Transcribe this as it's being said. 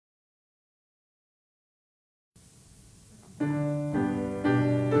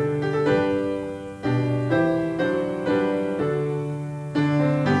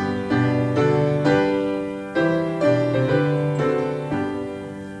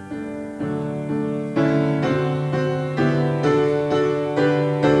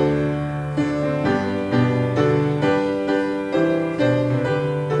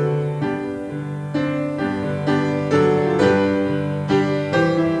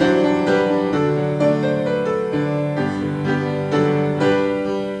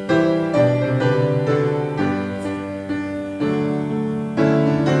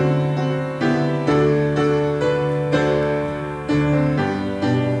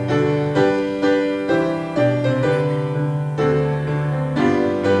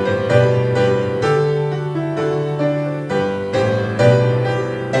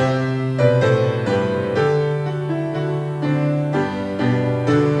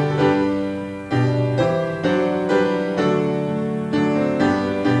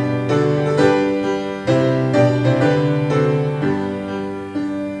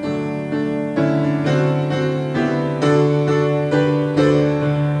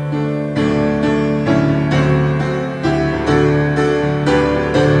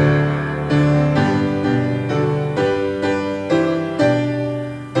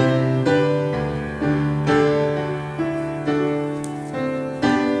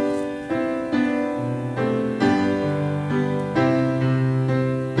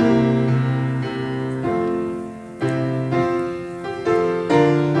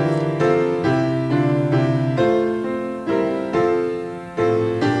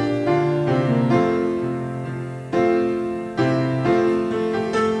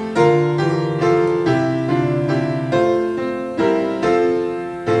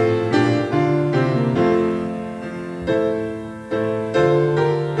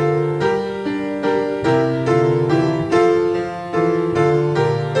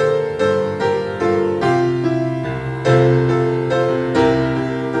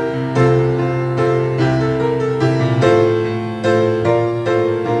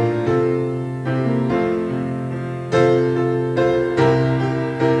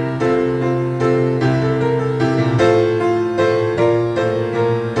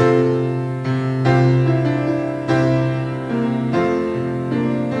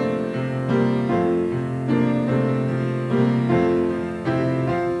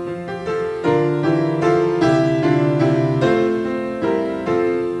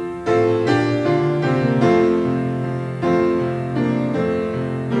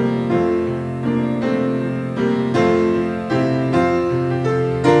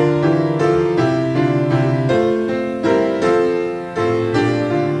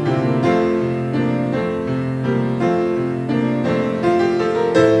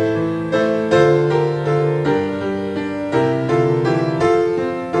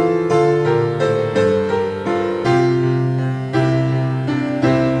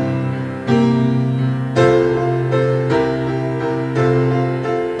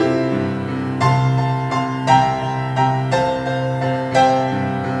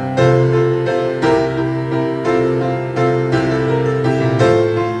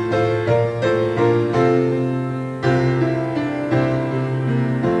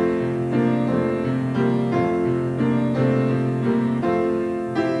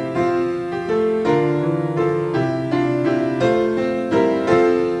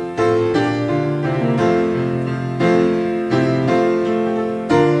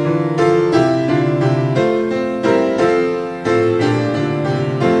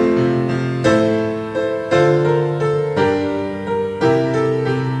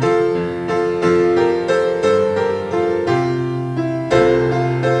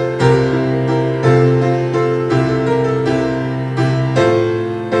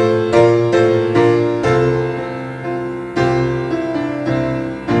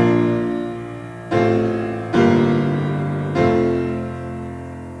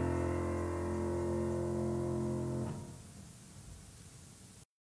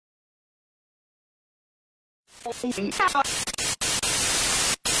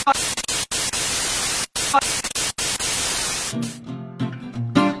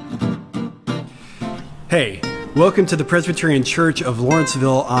Hey, welcome to the Presbyterian Church of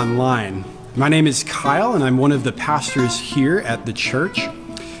Lawrenceville Online. My name is Kyle, and I'm one of the pastors here at the church.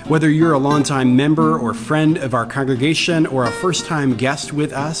 Whether you're a longtime member or friend of our congregation or a first-time guest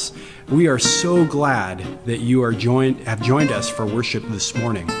with us, we are so glad that you have joined us for worship this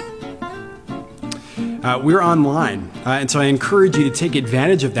morning. We're online, and so I encourage you to take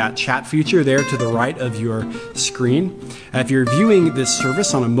advantage of that chat feature there to the right of your screen. If you're viewing this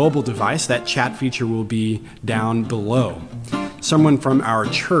service on a mobile device, that chat feature will be down below. Someone from our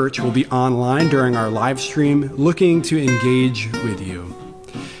church will be online during our live stream looking to engage with you.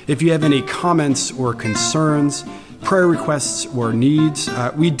 If you have any comments or concerns, prayer requests or needs,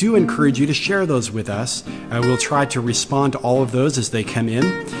 we do encourage you to share those with us. We'll try to respond to all of those as they come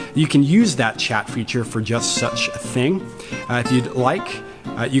in. You can use that chat feature for just such a thing. If you'd like,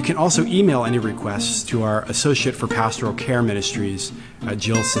 you can also email any requests to our Associate for Pastoral Care Ministries,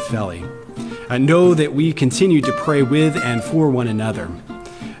 Jill Cifelli. Know that we continue to pray with and for one another.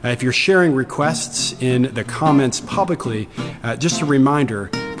 If you're sharing requests in the comments publicly, just a reminder,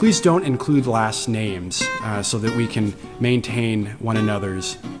 please don't include last names so that we can maintain one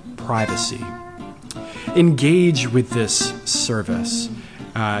another's privacy. Engage with this service.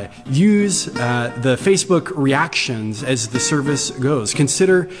 Use the Facebook reactions as the service goes.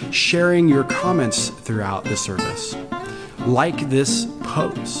 Consider sharing your comments throughout the service. Like this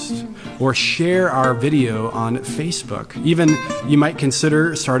post or share our video on Facebook. Even you might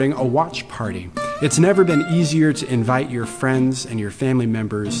consider starting a watch party. It's never been easier to invite your friends and your family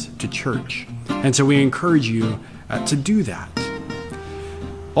members to church. And so we encourage you to do that.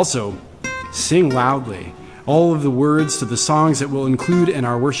 Also, sing loudly. All of the words to the songs that we'll include in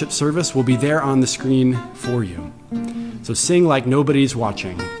our worship service will be there on the screen for you. So sing like nobody's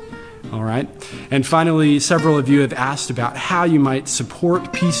watching. All right. And finally, several of you have asked about how you might support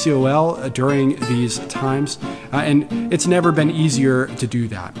PCOL during these times, and it's never been easier to do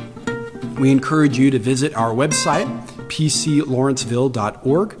that. We encourage you to visit our website,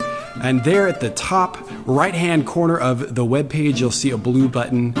 pclawrenceville.org, and there at the top right-hand corner of the webpage, you'll see a blue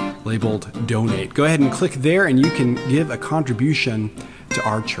button labeled Donate. Go ahead and click there, and you can give a contribution to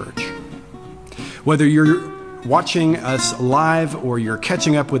our church. Whether you're watching us live or you're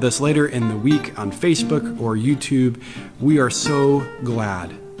catching up with us later in the week on Facebook or YouTube, we are so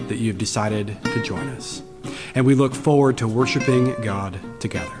glad that you've decided to join us. And we look forward to worshiping God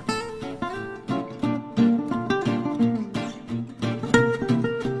together.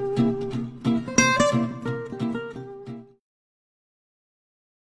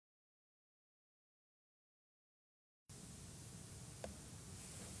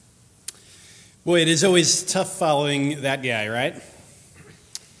 Boy, it is always tough following that guy, right?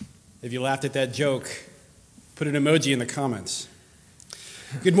 If you laughed at that joke, put an emoji in the comments.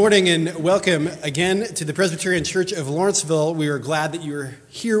 Good morning and welcome again to the Presbyterian Church of Lawrenceville. We are glad that you are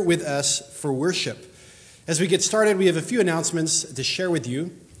here with us for worship. As we get started, we have a few announcements to share with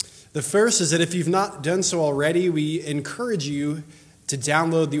you. The first is that if you've not done so already, we encourage you to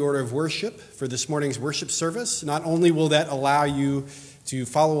download the order of worship for this morning's worship service. Not only will that allow you to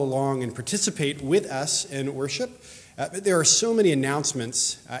follow along and participate with us in worship, but there are so many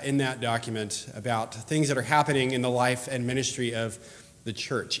announcements in that document about things that are happening in the life and ministry of the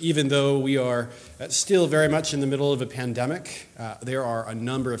church. Even though we are still very much in the middle of a pandemic, there are a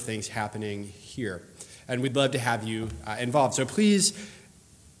number of things happening here, and we'd love to have you involved. So please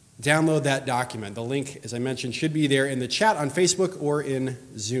download that document. The link, as I mentioned, should be there in the chat on Facebook or in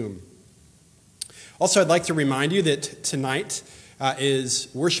Zoom. Also, I'd like to remind you that tonight is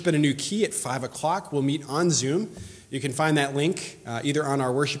Worship in a New Key at 5 o'clock. We'll meet on Zoom. You can find that link either on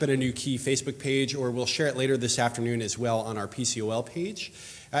our Worship in a New Key Facebook page, or we'll share it later this afternoon as well on our PCOL page.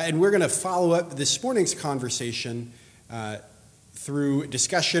 And we're going to follow up this morning's conversation through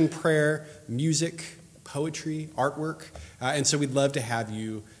discussion, prayer, music, poetry, artwork. And so we'd love to have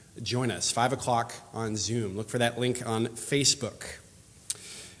you join us, 5 o'clock on Zoom. Look for that link on Facebook.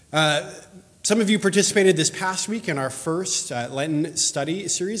 Some of you participated this past week in our first Lenten study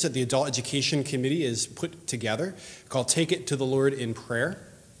series that the Adult Education Committee has put together called Take It to the Lord in Prayer.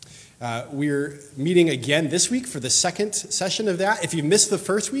 We're meeting again this week for the second session of that. If you missed the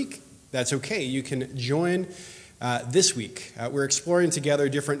first week, that's okay. You can join this week. We're exploring together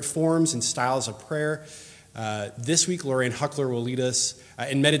different forms and styles of prayer. This week, Lorraine Huckler will lead us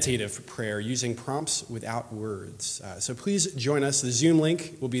in meditative prayer using prompts without words. So please join us. The Zoom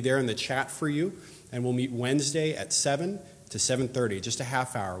link will be there in the chat for you, and we'll meet Wednesday at 7 to 7:30, just a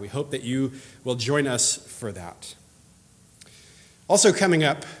half hour. We hope that you will join us for that. Also coming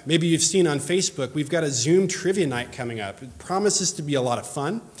up, maybe you've seen on Facebook, we've got a Zoom trivia night coming up. It promises to be a lot of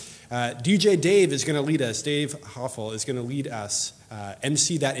fun. DJ Dave is going to lead us. Dave Hoffel is going to lead us,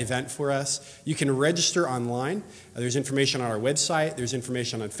 MC that event for us. You can register online. There's information on our website. There's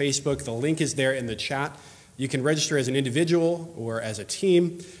information on Facebook. The link is there in the chat. You can register as an individual or as a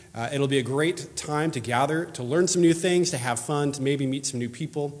team. It'll be a great time to gather, to learn some new things, to have fun, to maybe meet some new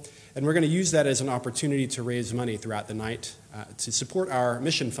people. and we're going to use that as an opportunity to raise money throughout the night to support our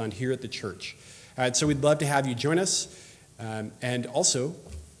mission fund here at the church. So we'd love to have you join us, and also,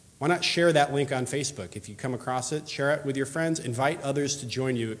 why not share that link on Facebook? If you come across it, share it with your friends, invite others to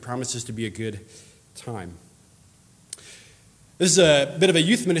join you. It promises to be a good time. This is a bit of a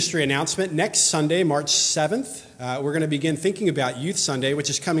youth ministry announcement. Next Sunday, March 7th, we're going to begin thinking about Youth Sunday, which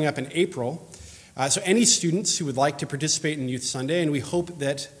is coming up in April. So any students who would like to participate in Youth Sunday, and we hope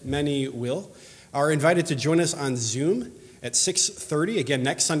that many will, are invited to join us on Zoom at 6:30. Again,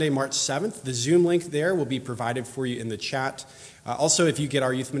 next Sunday, March 7th. The Zoom link there will be provided for you in the chat. Also, if you get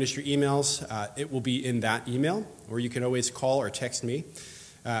our youth ministry emails, it will be in that email, or you can always call or text me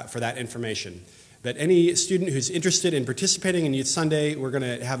for that information. But any student who's interested in participating in Youth Sunday, we're going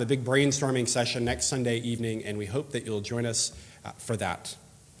to have a big brainstorming session next Sunday evening, and we hope that you'll join us for that.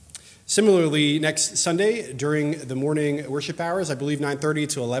 Similarly, next Sunday, during the morning worship hours, I believe 9:30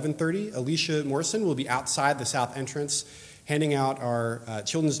 to 11:30, Alicia Morrison will be outside the south entrance handing out our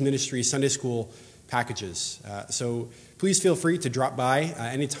children's ministry Sunday school packages. So please feel free to drop by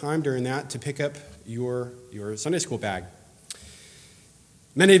anytime during that to pick up your Sunday school bag.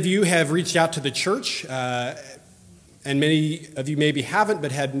 Many of you have reached out to the church, and many of you maybe haven't,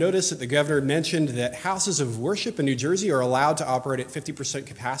 but had noticed that the governor mentioned that houses of worship in New Jersey are allowed to operate at 50%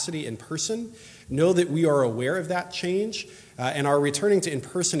 capacity in person. Know that we are aware of that change, and our Returning to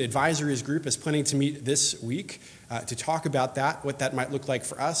In-Person Advisories group is planning to meet this week to talk about that, what that might look like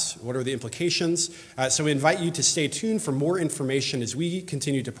for us, what are the implications. So we invite you to stay tuned for more information as we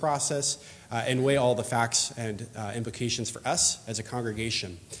continue to process and weigh all the facts and implications for us as a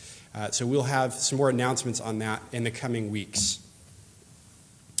congregation. So we'll have some more announcements on that in the coming weeks.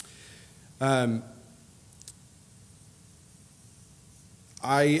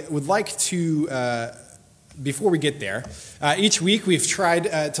 I would like to, before we get there, each week we've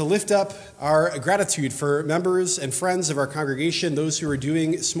tried to lift up our gratitude for members and friends of our congregation, those who are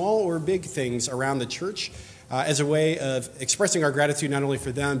doing small or big things around the church, as a way of expressing our gratitude not only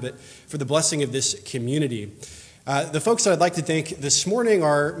for them, but for the blessing of this community. The folks that I'd like to thank this morning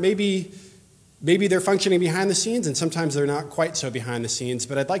are maybe they're functioning behind the scenes, and sometimes they're not quite so behind the scenes,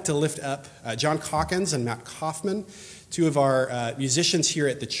 but I'd like to lift up John Calkins and Matt Kaufman, two of our musicians here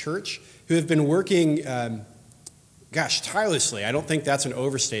at the church, who have been working, tirelessly. I don't think that's an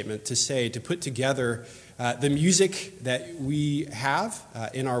overstatement to say, to put together the music that we have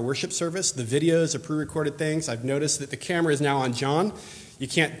in our worship service, the videos, the pre-recorded things. I've noticed that the camera is now on John. You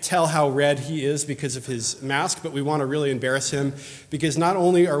can't tell how red he is because of his mask, but we want to really embarrass him because not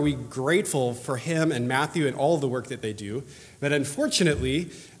only are we grateful for him and Matthew and all of the work that they do, but unfortunately,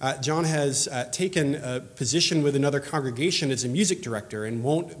 John has taken a position with another congregation as a music director and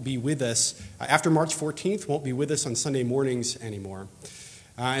won't be with us after March 14th, won't be with us on Sunday mornings anymore.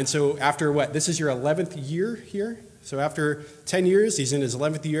 And so after this is your 11th year here? So after 10 years, he's in his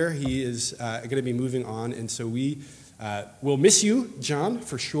 11th year, he is going to be moving on, and so we'll miss you, John,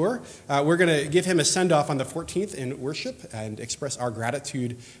 for sure. We're going to give him a send-off on the 14th in worship and express our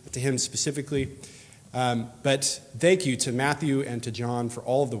gratitude to him specifically. But thank you to Matthew and to John for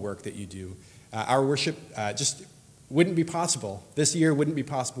all of the work that you do. Our worship just wouldn't be possible. This year wouldn't be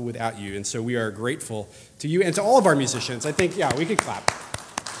possible without you, and so we are grateful to you and to all of our musicians. I think, we could clap.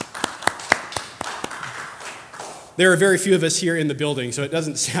 There are very few of us here in the building, so it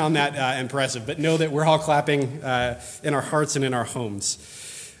doesn't sound that impressive, but know that we're all clapping in our hearts and in our homes.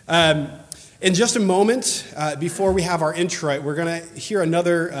 In just a moment, before we have our intro, we're going to hear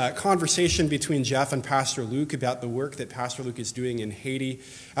another conversation between Jeff and Pastor Luke about the work that Pastor Luke is doing in Haiti.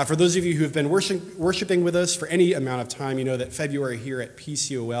 For those of you who have been worshiping with us for any amount of time, you know that February here at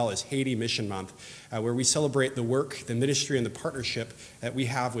PCOL is Haiti Mission Month, where we celebrate the work, the ministry, and the partnership that we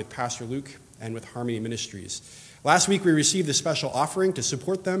have with Pastor Luke and with Harmony Ministries. Last week, we received a special offering to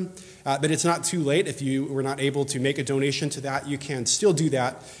support them, but it's not too late. If you were not able to make a donation to that, you can still do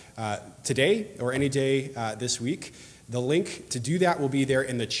that today or any day this week. The link to do that will be there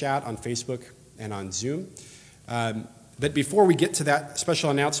in the chat on Facebook and on Zoom. But before we get to that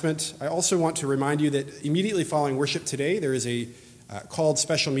special announcement, I also want to remind you that immediately following worship today, there is a called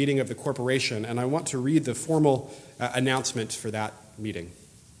special meeting of the corporation, and I want to read the formal announcement for that meeting.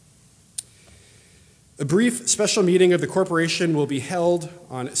 A brief special meeting of the corporation will be held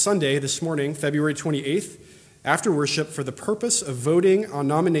on Sunday this morning, February 28th, after worship for the purpose of voting on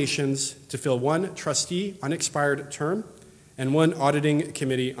nominations to fill one trustee unexpired term and one auditing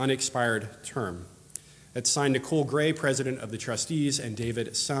committee unexpired term. That's signed Nicole Gray, president of the trustees, and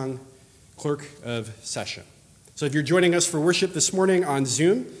David Sung, clerk of session. So if you're joining us for worship this morning on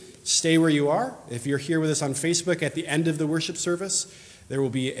Zoom, stay where you are. If you're here with us on Facebook at the end of the worship service, There will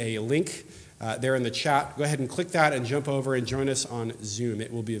be a link there in the chat. Go ahead and click that and jump over and join us on Zoom.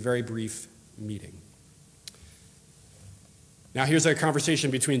 It will be a very brief meeting. Now here's a conversation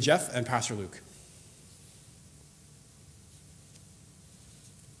between Jeff and Pastor Luke.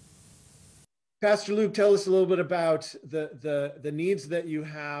 Pastor Luke, tell us a little bit about the needs that you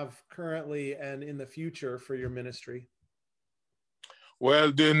have currently and in the future for your ministry.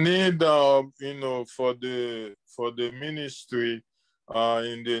 Well, the need, for the ministry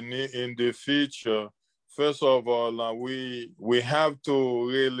in the future. First of all, we have to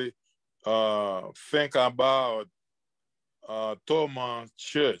really think about Thomas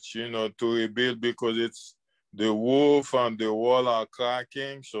Church, to rebuild, because it's the roof and the wall are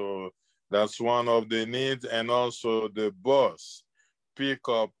cracking. So that's one of the needs, and also the bus to pick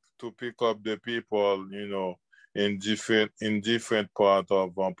up the people, in different part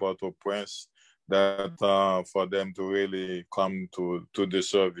of Port-au-Prince, that for them to really come to the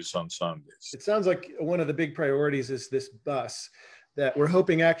service on Sundays. It sounds like one of the big priorities is this bus that we're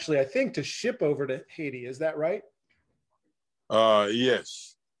hoping actually, I think, to ship over to Haiti. Is that right?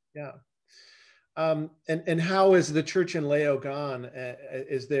 Yes. Yeah. And how is the church in Léogâne?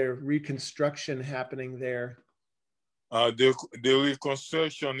 Is there reconstruction happening there? The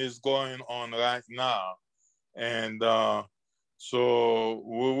reconstruction is going on right now. And so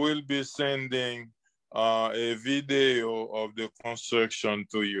we will be sending a video of the construction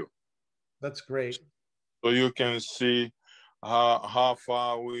to you. That's great. So you can see how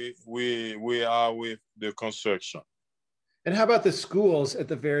far we are with the construction. And how about the schools at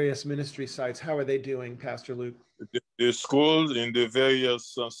the various ministry sites? How are they doing, Pastor Luke? The schools in the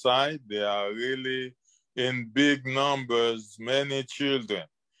various sites, they are really in big numbers, many children.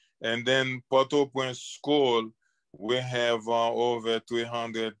 And then Port-au-Prince School, we have over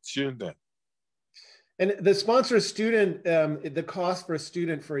 300 children. And the sponsor student, the cost for a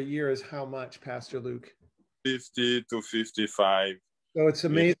student for a year is how much, Pastor Luke? $50 to $55. So it's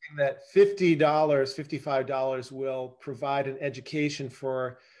amazing that $50, $55 will provide an education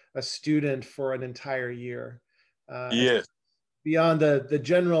for a student for an entire year. Yes. Beyond the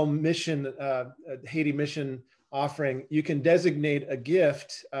general mission, Haiti mission offering, you can designate a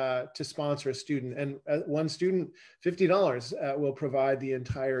gift to sponsor a student. And one student, $50 will provide the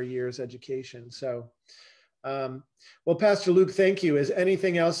entire year's education. So, well, Pastor Luke, thank you. Is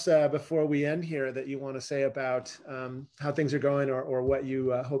anything else before we end here that you want to say about how things are going or what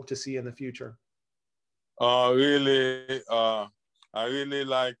you hope to see in the future? Really, I really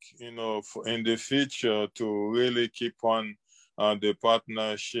like, in the future to really keep on the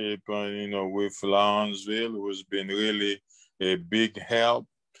partnership, with Lawrenceville, who's been really a big help,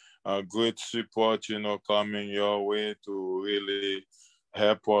 great support, coming your way to really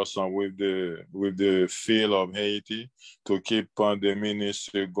help us with the field of Haiti to keep the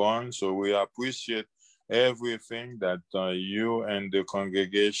ministry going. So we appreciate everything that you and the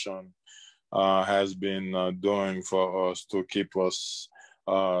congregation has been doing for us to keep us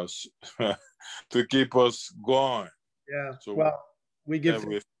to keep us going. Yeah. So well, we give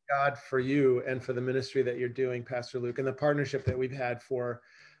God for you and for the ministry that you're doing, Pastor Luke, and the partnership that we've had for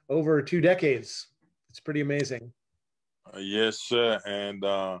over 2 decades. It's pretty amazing. Yes, sir, and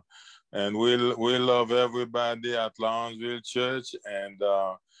we love everybody at Lawrenceville Church, and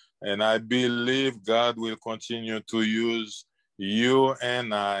I believe God will continue to use you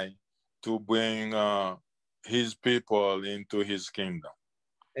and I to bring His people into His kingdom.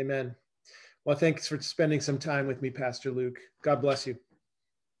 Amen. Well, thanks for spending some time with me, Pastor Luke. God bless you.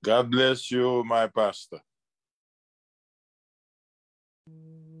 God bless you, my pastor.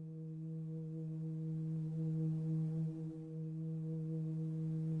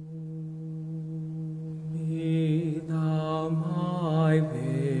 Be thou my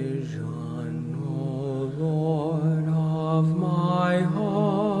vision, O Lord of my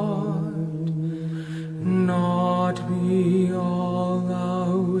heart, not be all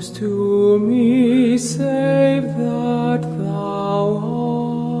those to me, save that thou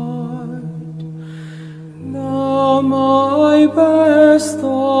art. Thou my best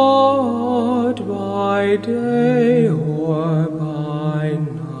thought by day or by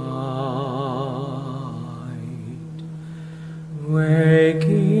night,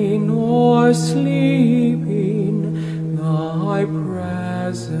 waking or sleeping, thy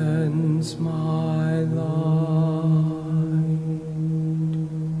presence my light.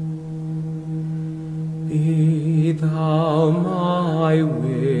 Be thou my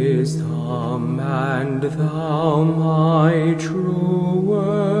wisdom and thou my true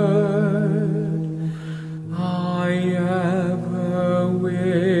word, I ever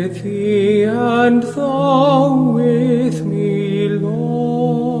with thee and thou with me, Lord.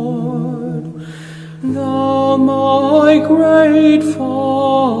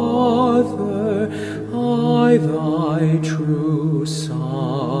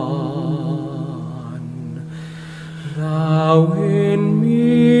 thou in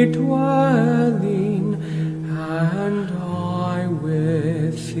me dwelling, and I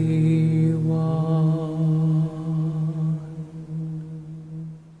with thee one.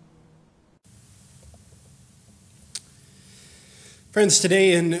 Friends,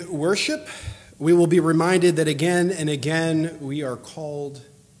 today in worship, we will be reminded that again and again we are called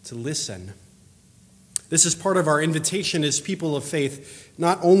to listen. This is part of our invitation as people of faith,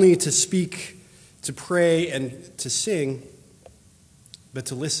 not only to speak, to pray, and to sing, but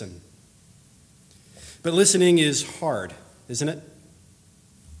to listen. But listening is hard, isn't it?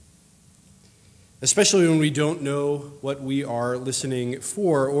 Especially when we don't know what we are listening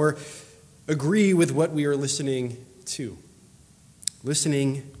for or agree with what we are listening to.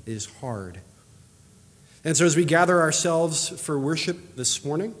 Listening is hard. And so as we gather ourselves for worship this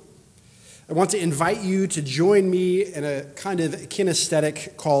morning, I want to invite you to join me in a kind of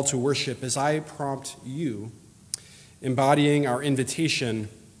kinesthetic call to worship as I prompt you, embodying our invitation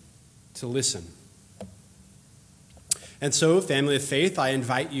to listen. And so, family of faith, I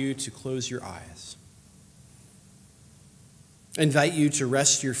invite you to close your eyes. I invite you to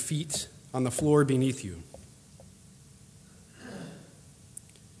rest your feet on the floor beneath you.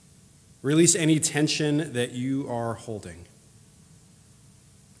 Release any tension that you are holding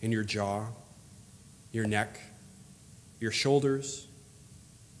in your jaw, your neck, your shoulders,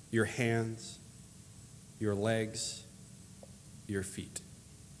 your hands, your legs, your feet.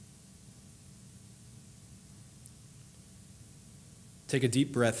 Take a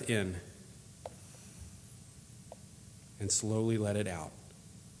deep breath in and slowly let it out.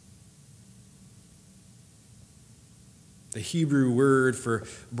 The Hebrew word for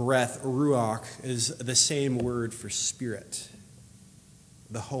breath, ruach, is the same word for spirit,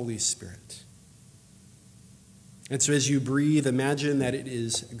 the Holy Spirit. And so as you breathe, imagine that it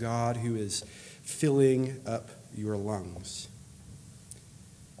is God who is filling up your lungs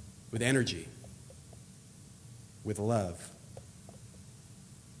with energy, with love.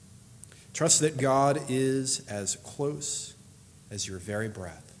 Trust that God is as close as your very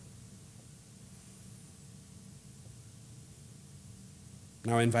breath.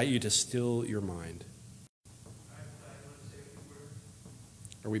 Now I invite you to still your mind.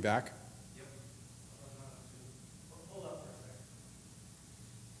 Are we back? Yep. Hold up for a second.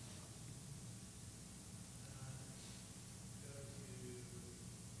 Go to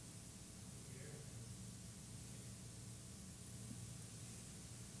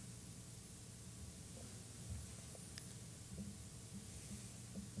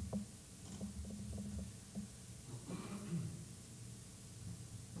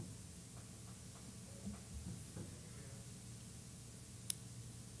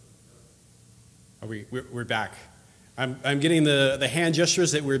here. We're back. I'm getting the hand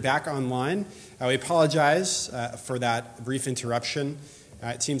gestures that we're back online. We apologize for that brief interruption.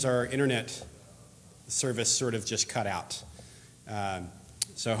 It seems our internet service sort of just cut out.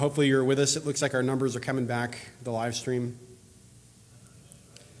 So hopefully you're with us. It looks like our numbers are coming back, the live stream.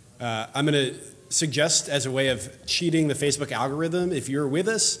 I'm going to suggest, as a way of cheating the Facebook algorithm, if you're with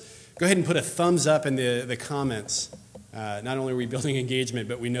us, go ahead and put a thumbs up in the comments. Not only are we building engagement,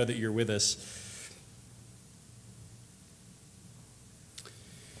 but we know that you're with us.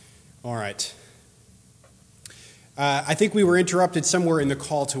 All right. I think we were interrupted somewhere in the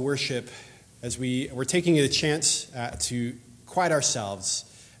call to worship as we were taking a chance to quiet ourselves,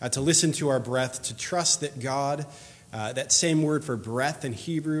 to listen to our breath, to trust that God, that same word for breath in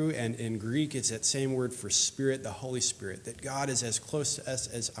Hebrew and in Greek, it's that same word for spirit, the Holy Spirit, that God is as close to us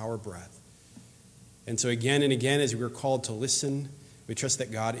as our breath. And so again and again, as we are called to listen, we trust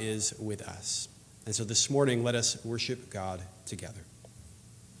that God is with us. And so this morning, let us worship God together.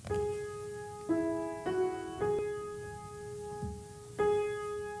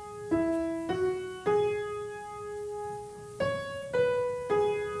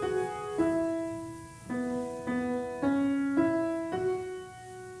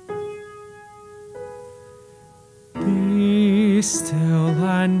 Be still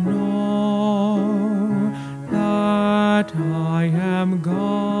and know that I am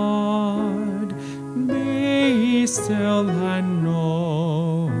God. Be still and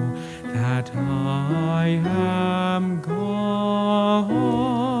know that I am God.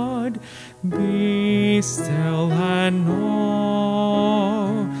 Be still and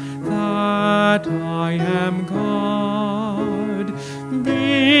know that I am God.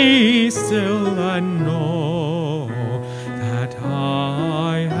 Be still and know that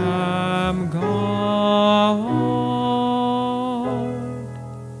I am God.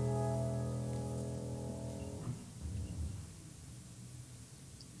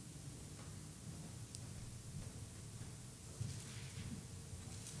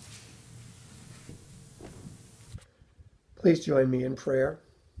 Please join me in prayer.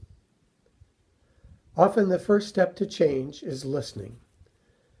 Often the first step to change is listening.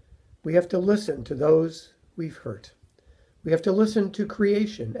 We have to listen to those we've hurt. We have to listen to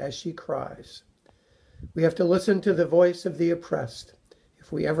creation as she cries. We have to listen to the voice of the oppressed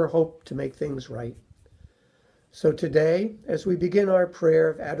if we ever hope to make things right. So today, as we begin our prayer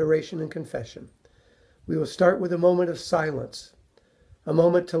of adoration and confession, we will start with a moment of silence, a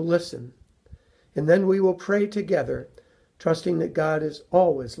moment to listen, and then we will pray together, trusting that God is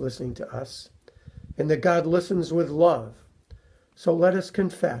always listening to us and that God listens with love. So let us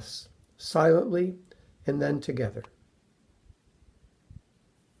confess silently and then together.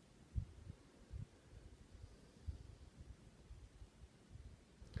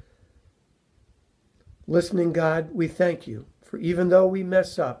 Listening God, we thank you, for even though we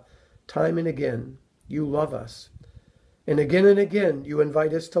mess up time and again, you love us. And again, you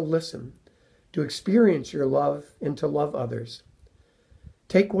invite us to listen, to experience your love, and to love others.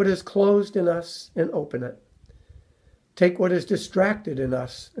 Take what is closed in us and open it. Take what is distracted in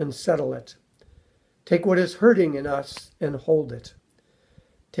us and settle it. Take what is hurting in us and hold it.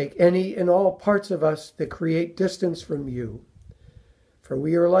 Take any and all parts of us that create distance from you. For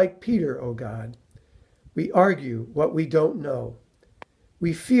we are like Peter, O God. We argue what we don't know.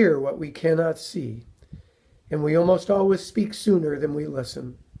 We fear what we cannot see. And we almost always speak sooner than we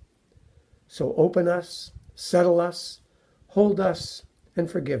listen. So open us, settle us, hold us,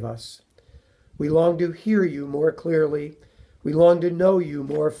 and forgive us. We long to hear you more clearly. We long to know you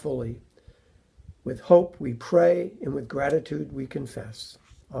more fully. With hope we pray, and with gratitude we confess.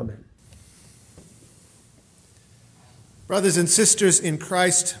 Amen. Brothers and sisters in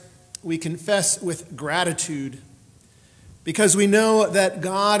Christ, we confess with gratitude because we know that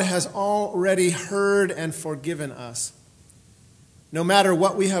God has already heard and forgiven us. No matter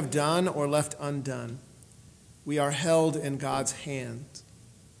what we have done or left undone, we are held in God's hands.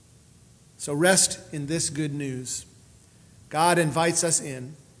 So rest in this good news. God invites us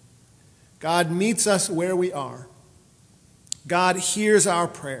in. God meets us where we are. God hears our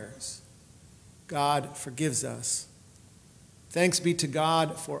prayers. God forgives us. Thanks be to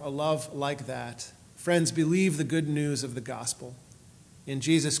God for a love like that. Friends, believe the good news of the gospel. In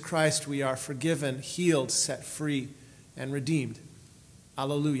Jesus Christ we are forgiven, healed, set free, and redeemed.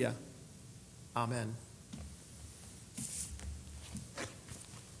 Alleluia. Amen.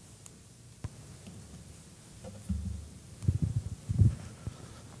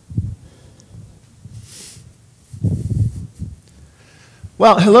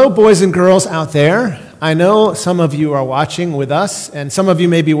 Well, hello, boys and girls out there. I know some of you are watching with us, and some of you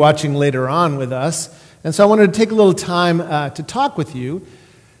may be watching later on with us. And so I wanted to take a little time to talk with you.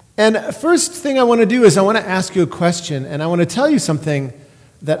 And first thing I want to do is I want to ask you a question, and I want to tell you something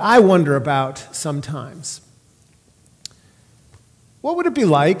that I wonder about sometimes. What would it be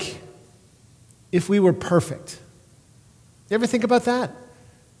like if we were perfect? You ever think about that?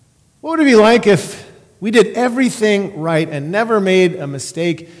 What would it be like if we did everything right and never made a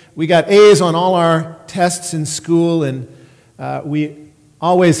mistake? We got A's on all our tests in school, and we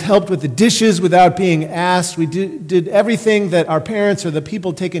always helped with the dishes without being asked. We did everything that our parents or the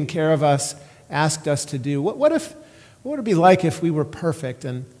people taking care of us asked us to do. What would it be like if we were perfect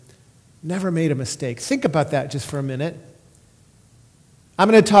and never made a mistake? Think about that just for a minute. I'm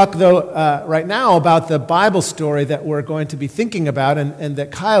going to talk, though, right now about the Bible story that we're going to be thinking about and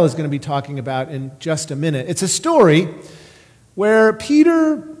that Kyle is going to be talking about in just a minute. It's a story where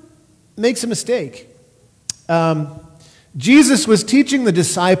Peter makes a mistake. Jesus was teaching the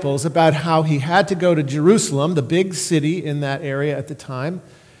disciples about how he had to go to Jerusalem, the big city in that area at the time,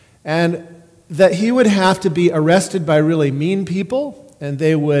 and that he would have to be arrested by really mean people, and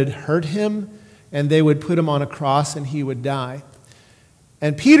they would hurt him, and they would put him on a cross, and he would die.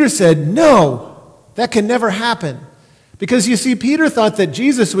 And Peter said, no, that can never happen. Because you see, Peter thought that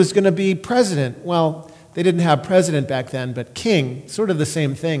Jesus was going to be president. Well, they didn't have president back then, but king, sort of the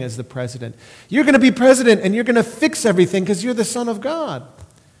same thing as the president. You're going to be president, and you're going to fix everything because you're the Son of God.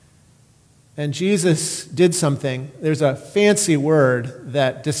 And Jesus did something. There's a fancy word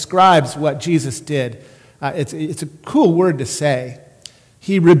that describes what Jesus did. It's a cool word to say.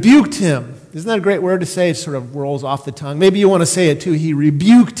 He rebuked him. Isn't that a great word to say? It sort of rolls off the tongue. Maybe you want to say it too. He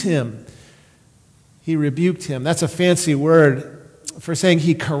rebuked him. He rebuked him. That's a fancy word for saying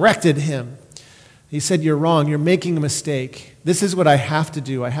he corrected him. He said, you're wrong. You're making a mistake. This is what I have to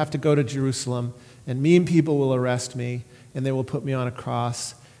do. I have to go to Jerusalem, and mean people will arrest me, and they will put me on a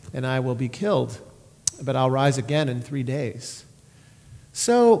cross, and I will be killed. But I'll rise again in 3 days.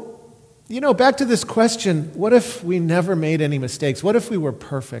 So, back to this question, what if we never made any mistakes? What if we were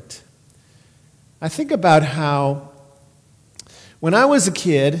perfect? I think about how When I was a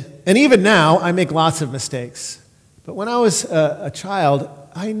kid, and even now, I make lots of mistakes. But when I was a child,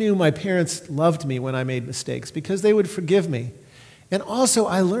 I knew my parents loved me when I made mistakes because they would forgive me. And also,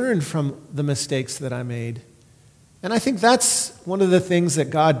 I learned from the mistakes that I made. And I think that's one of the things that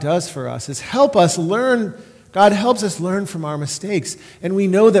God does for us, is help us learn. God helps us learn from our mistakes. And we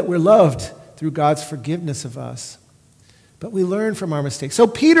know that we're loved through God's forgiveness of us. But we learn from our mistakes. So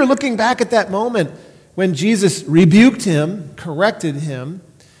Peter, looking back at that moment when Jesus rebuked him, corrected him,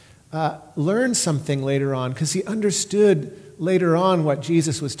 learned something later on because he understood later on what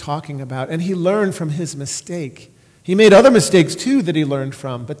Jesus was talking about. And he learned from his mistake. He made other mistakes too that he learned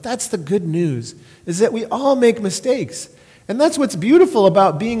from. But that's the good news, is that we all make mistakes. And that's what's beautiful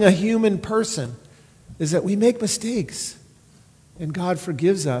about being a human person, is that we make mistakes. And God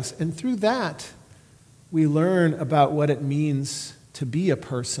forgives us. And through that, we learn about what it means to be a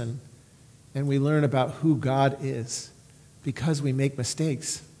person. And we learn about who God is, because we make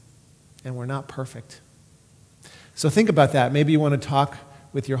mistakes and we're not perfect. So think about that. Maybe you want to talk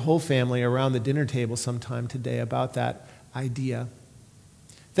with your whole family around the dinner table sometime today about that idea.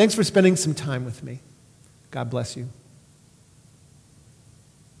 Thanks for spending some time with me. God bless you.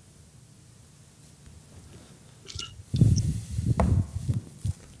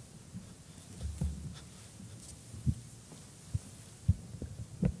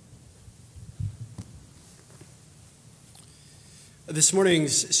 This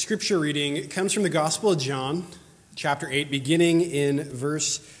morning's scripture reading comes from the Gospel of John, chapter 8, beginning in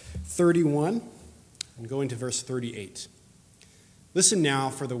verse 31 and going to verse 38. Listen now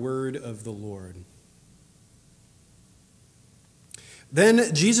for the word of the Lord.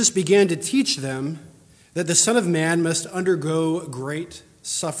 Then Jesus began to teach them that the Son of Man must undergo great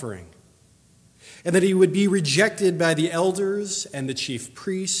suffering, and that he would be rejected by the elders and the chief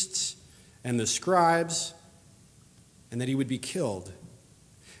priests and the scribes, and that he would be killed.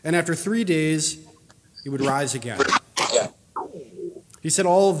 And after 3 days, he would rise again. He said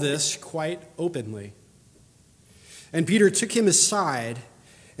all of this quite openly. And Peter took him aside,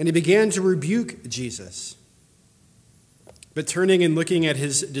 and he began to rebuke Jesus. But turning and looking at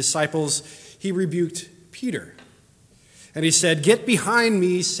his disciples, he rebuked Peter. And he said, "Get behind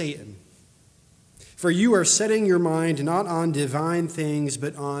me, Satan, for you are setting your mind not on divine things,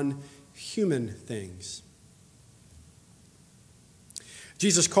 but on human things."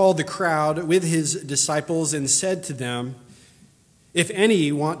 Jesus called the crowd with his disciples and said to them, "If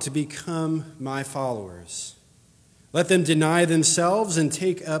any want to become my followers, let them deny themselves and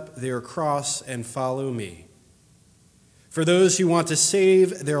take up their cross and follow me. For those who want to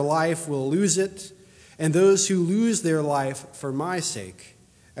save their life will lose it, and those who lose their life for my sake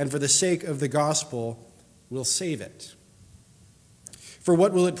and for the sake of the gospel will save it. For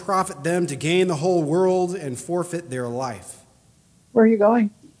what will it profit them to gain the whole world and forfeit their life? Where are you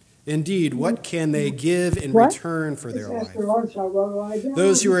going? Indeed, what can they give in return for their life?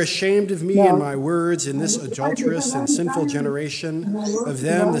 Those who are ashamed of me and my words in this adulterous and sinful generation, of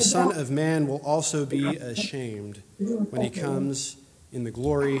them the Son of Man will also be ashamed when he comes in the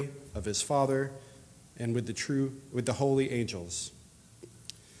glory of his Father and with the holy angels."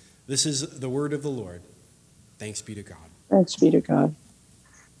 This is the word of the Lord. Thanks be to God. Thanks be to God.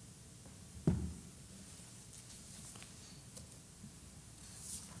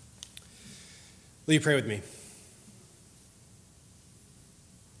 Will you pray with me?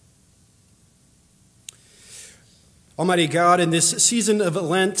 Almighty God, in this season of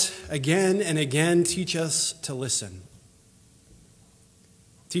Lent, again and again, teach us to listen.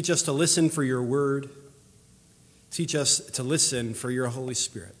 Teach us to listen for your word. Teach us to listen for your Holy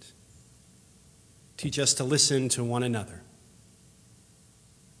Spirit. Teach us to listen to one another.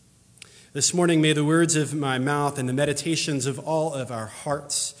 This morning, may the words of my mouth and the meditations of all of our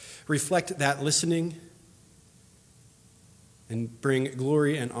hearts reflect that listening and bring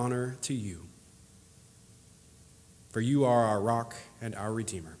glory and honor to you. For you are our rock and our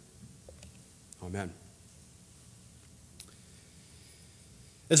Redeemer. Amen.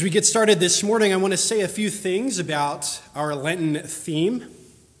 As we get started this morning, I want to say a few things about our Lenten theme.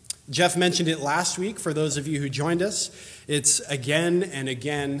 Jeff mentioned it last week. For those of you who joined us, it's again and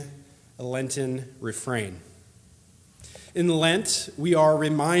again a Lenten refrain. In Lent, we are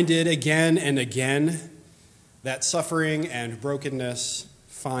reminded again and again that suffering and brokenness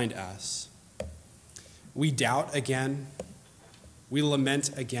find us. We doubt again. We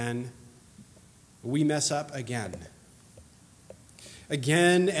lament again. We mess up again.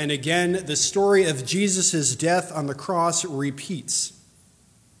 Again and again, the story of Jesus' death on the cross repeats.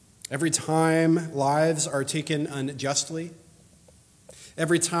 Every time lives are taken unjustly,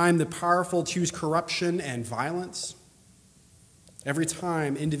 every time the powerful choose corruption and violence, every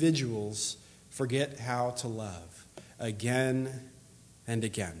time individuals forget how to love again and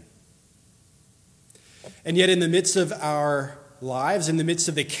again. And yet in the midst of our lives, in the midst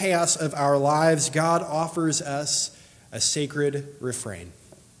of the chaos of our lives, God offers us a sacred refrain.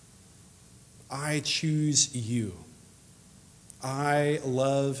 I choose you. I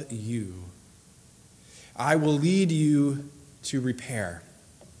love you. I will lead you to repair.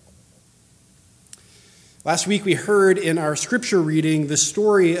 Last week we heard in our scripture reading the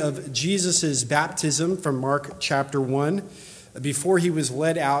story of Jesus' baptism from Mark chapter 1 before he was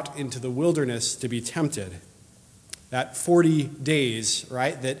led out into the wilderness to be tempted. That 40 days,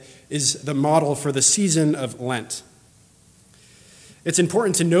 right, that is the model for the season of Lent. It's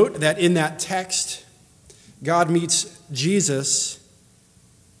important to note that in that text, God meets Jesus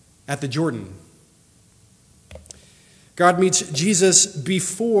at the Jordan. God meets Jesus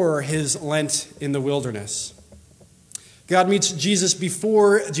before his Lent in the wilderness. God meets Jesus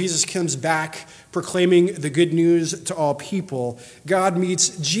before Jesus comes back proclaiming the good news to all people. God meets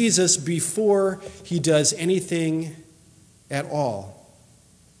Jesus before he does anything at all.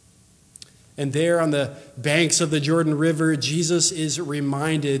 And there on the banks of the Jordan River, Jesus is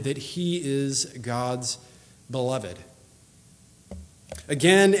reminded that he is God's beloved.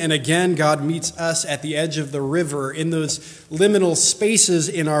 Again and again, God meets us at the edge of the river, in those liminal spaces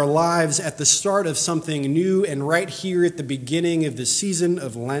in our lives at the start of something new and right here at the beginning of the season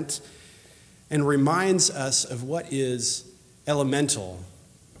of Lent, and reminds us of what is elemental,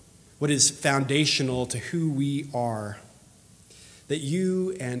 what is foundational to who we are, that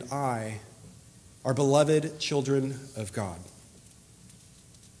you and I are beloved children of God.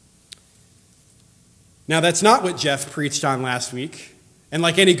 Now, that's not what Jeff preached on last week. And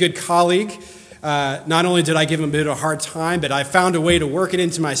like any good colleague, not only did I give him a bit of a hard time, but I found a way to work it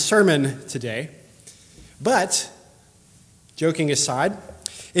into my sermon today. But, joking aside,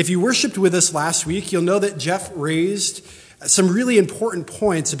 if you worshiped with us last week, you'll know that Jeff raised some really important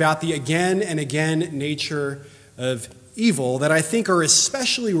points about the again and again nature of evil that I think are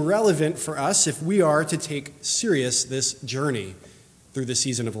especially relevant for us if we are to take serious this journey through the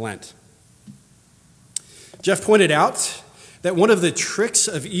season of Lent. Jeff pointed out that one of the tricks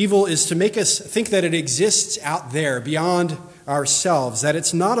of evil is to make us think that it exists out there beyond ourselves, that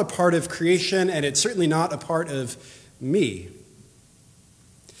it's not a part of creation and it's certainly not a part of me.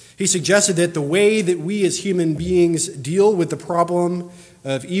 He suggested that the way that we as human beings deal with the problem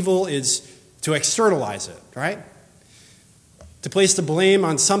of evil is to externalize it, right? To place the blame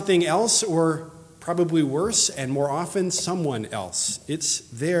on something else, or probably worse and more often someone else. It's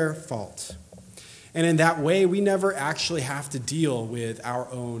their fault. And in that way, we never actually have to deal with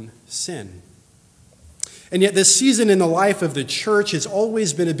our own sin. And yet this season in the life of the church has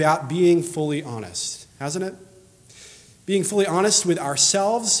always been about being fully honest, hasn't it? Being fully honest with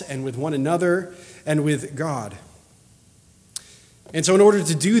ourselves and with one another and with God. And so in order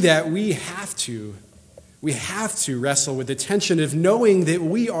to do that, we have to wrestle with the tension of knowing that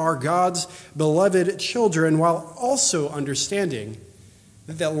we are God's beloved children while also understanding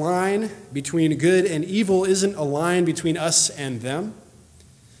that that line between good and evil isn't a line between us and them,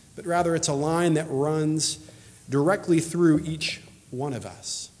 but rather it's a line that runs directly through each one of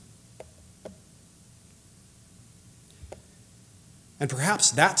us. And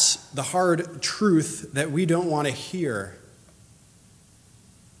perhaps that's the hard truth that we don't want to hear.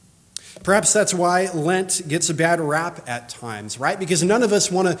 Perhaps that's why Lent gets a bad rap at times, right? Because none of us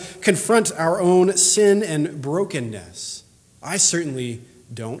want to confront our own sin and brokenness. I certainly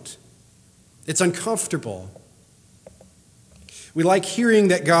don't. It's uncomfortable. We like hearing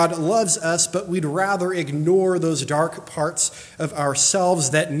that God loves us, but we'd rather ignore those dark parts of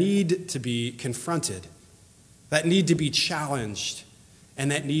ourselves that need to be confronted, that need to be challenged, and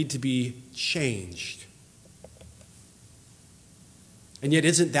that need to be changed. And yet,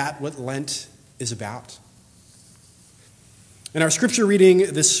 isn't that what Lent is about? In our scripture reading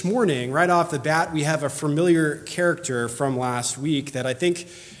this morning, right off the bat, we have a familiar character from last week that I think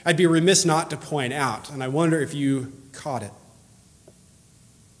I'd be remiss not to point out, and I wonder if you caught it.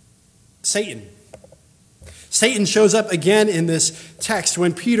 Satan. Satan shows up again in this text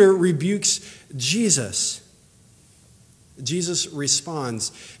when Peter rebukes Jesus. Jesus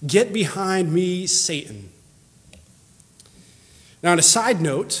responds, "Get behind me, Satan." Now, on a side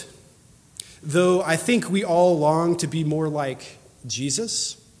note, though I think we all long to be more like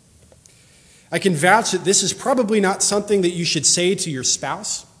Jesus, I can vouch that this is probably not something that you should say to your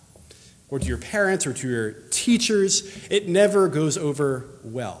spouse or to your parents or to your teachers. It never goes over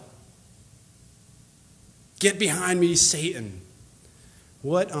well. Get behind me, Satan.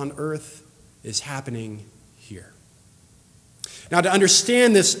 What on earth is happening here? Now, to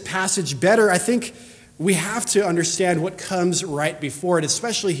understand this passage better, I think we have to understand what comes right before it,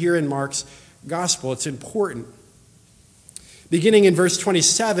 especially here in Mark's gospel. It's important. Beginning in verse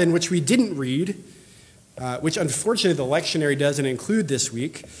 27, which we didn't read, which unfortunately the lectionary doesn't include this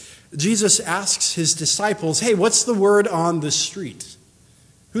week, Jesus asks his disciples, hey, what's the word on the street?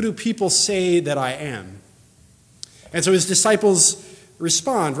 Who do people say that I am? And so his disciples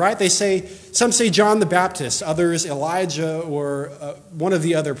respond, right? Some say John the Baptist, others Elijah or one of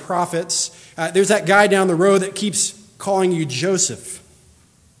the other prophets. There's that guy down the road that keeps calling you Joseph.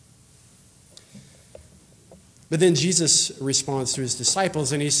 But then Jesus responds to his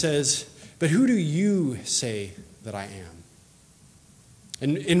disciples and he says, but who do you say that I am?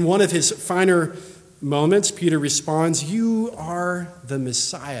 And in one of his finer moments, Peter responds, you are the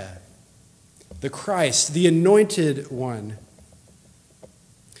Messiah, the Christ, the anointed one.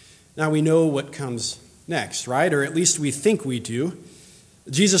 Now we know what comes next, right? Or at least we think we do.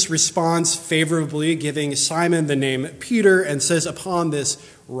 Jesus responds favorably, giving Simon the name Peter, and says, upon this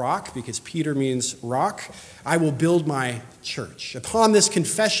rock, because Peter means rock, I will build my church. Upon this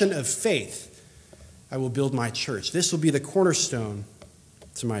confession of faith, I will build my church. This will be the cornerstone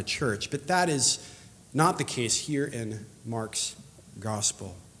to my church. But that is not the case here in Mark's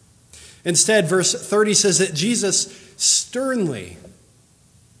gospel. Instead, verse 30 says that Jesus sternly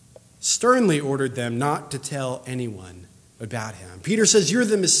ordered them not to tell anyone about him. Peter says, you're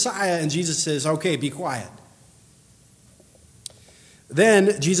the Messiah, and Jesus says, okay, be quiet.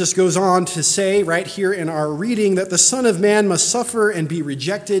 Then Jesus goes on to say, right here in our reading, that the Son of Man must suffer and be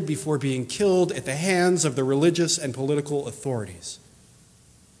rejected before being killed at the hands of the religious and political authorities.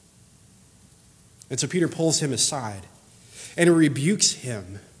 And so Peter pulls him aside and rebukes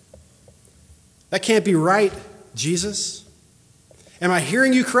him. That can't be right, Jesus. Am I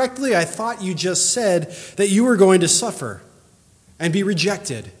hearing you correctly? I thought you just said that you were going to suffer and be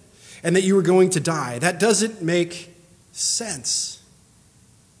rejected and that you were going to die. That doesn't make sense.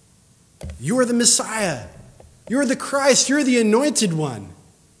 You are the Messiah. You're the Christ. You're the anointed one.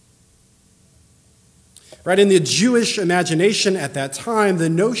 Right, in the Jewish imagination at that time,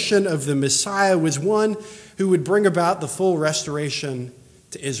 the notion of the Messiah was one who would bring about the full restoration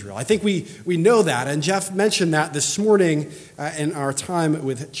to Israel. I think we know that, and Jeff mentioned that this morning in our time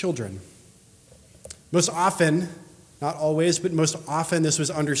with children. Most often, not always, but most often this was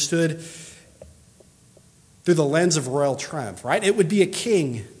understood through the lens of royal triumph, right? It would be a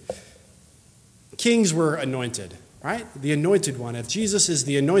king. Kings were anointed, right? The anointed one. If Jesus is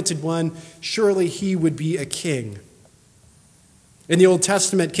the anointed one, surely he would be a king. In the Old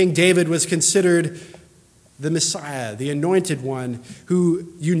Testament, King David was considered the Messiah, the anointed one who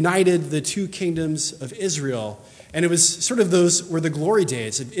united the two kingdoms of Israel. And it was sort of those were the glory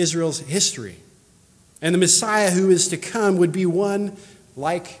days of Israel's history. And the Messiah who is to come would be one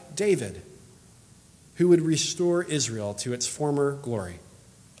like David, who would restore Israel to its former glory.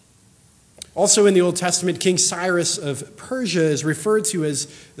 Also in the Old Testament, King Cyrus of Persia is referred to as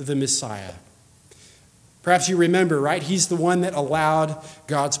the Messiah. Perhaps you remember, right? He's the one that allowed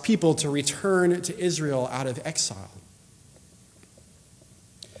God's people to return to Israel out of exile.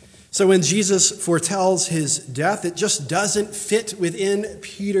 So when Jesus foretells his death, it just doesn't fit within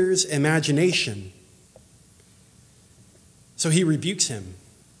Peter's imagination. So he rebukes him.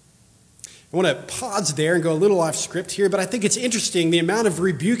 I want to pause there and go a little off script here, but I think it's interesting the amount of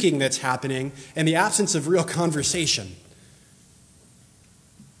rebuking that's happening and the absence of real conversation.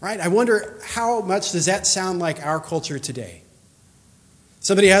 Right? I wonder how much does that sound like our culture today?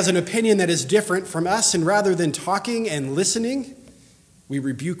 Somebody has an opinion that is different from us, and rather than talking and listening, we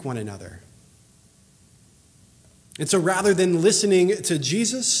rebuke one another. And so rather than listening to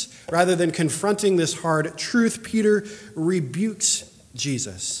Jesus, rather than confronting this hard truth, Peter rebukes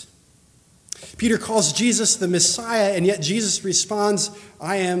Jesus. Peter calls Jesus the Messiah, and yet Jesus responds,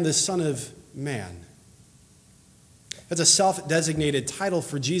 I am the Son of Man. That's a self-designated title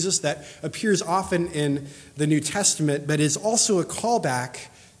for Jesus that appears often in the New Testament, but is also a callback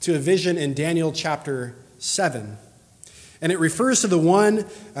to a vision in Daniel chapter 7. And it refers to the one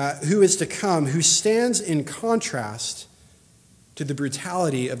who is to come, who stands in contrast to the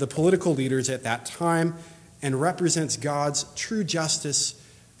brutality of the political leaders at that time and represents God's true justice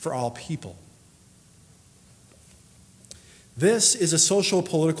for all people. This is a social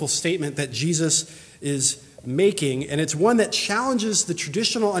political statement that Jesus is making, and it's one that challenges the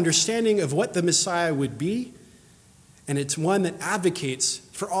traditional understanding of what the Messiah would be, and it's one that advocates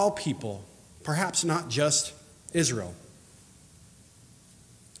for all people, perhaps not just Israel.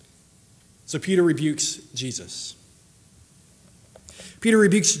 So Peter rebukes Jesus. Peter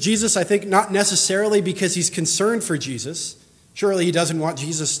rebukes Jesus, I think, not necessarily because he's concerned for Jesus, Surely he doesn't want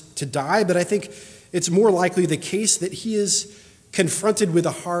Jesus to die, but I think it's more likely the case that he is confronted with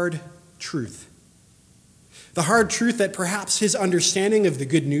a hard truth. The hard truth that perhaps his understanding of the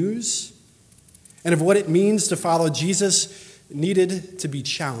good news and of what it means to follow Jesus needed to be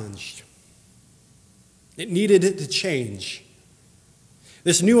challenged. It needed to change.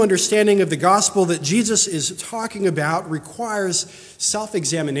 This new understanding of the gospel that Jesus is talking about requires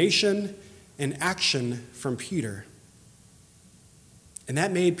self-examination and action from Peter. And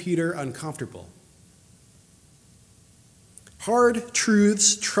that made Peter uncomfortable. Hard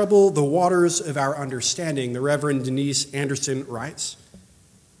truths trouble the waters of our understanding, the Reverend Denise Anderson writes.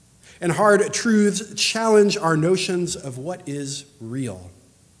 And hard truths challenge our notions of what is real.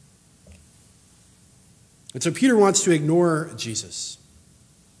 And so Peter wants to ignore Jesus.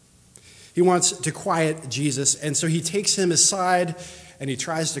 He wants to quiet Jesus, and so he takes him aside and he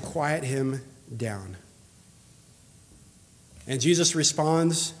tries to quiet him down. And Jesus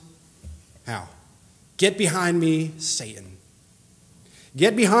responds, how? Get behind me, Satan.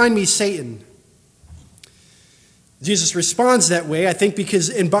 Get behind me, Satan. Jesus responds that way, I think, because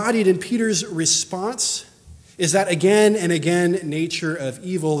embodied in Peter's response is that again and again nature of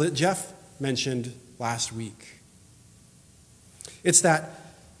evil that Jeff mentioned last week. It's that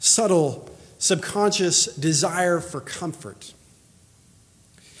subtle, subconscious desire for comfort.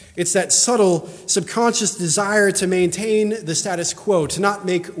 It's that subtle, subconscious desire to maintain the status quo, to not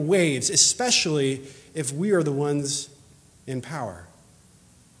make waves, especially if we are the ones in power.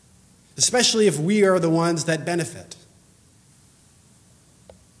 Especially if we are the ones that benefit.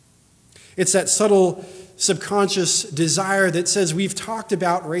 It's that subtle, subconscious desire that says we've talked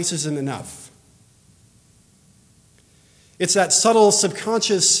about racism enough. It's that subtle,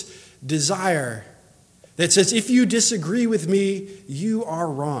 subconscious desire that says if you disagree with me, you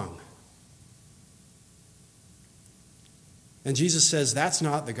are wrong. And Jesus says that's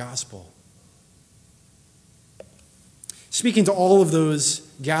not the gospel. Speaking to all of those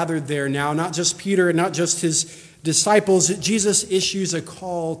gathered there now, not just Peter and not just his disciples, Jesus issues a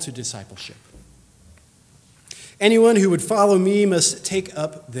call to discipleship. Anyone who would follow me must take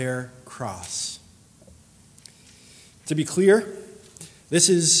up their cross. To be clear, this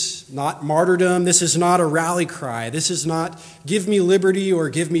is not martyrdom. This is not a rally cry. This is not give me liberty or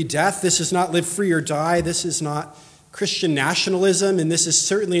give me death. This is not live free or die. This is not Christian nationalism, and this is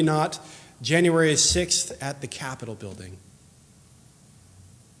certainly not January 6th at the Capitol building.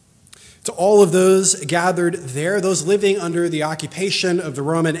 To all of those gathered there, those living under the occupation of the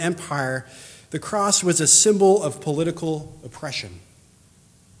Roman Empire, the cross was a symbol of political oppression.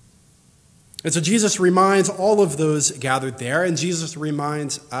 And so Jesus reminds all of those gathered there, and Jesus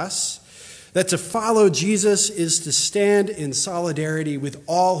reminds us, that to follow Jesus is to stand in solidarity with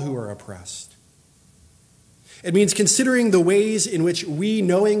all who are oppressed. It means considering the ways in which we,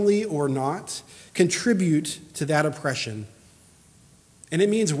 knowingly or not, contribute to that oppression. And it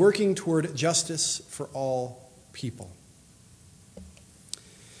means working toward justice for all people.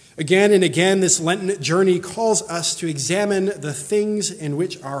 Again and again, this Lenten journey calls us to examine the things in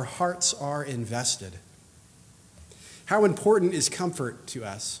which our hearts are invested. How important is comfort to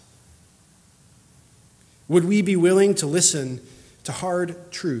us? Would we be willing to listen to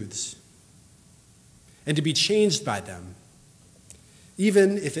hard truths and to be changed by them,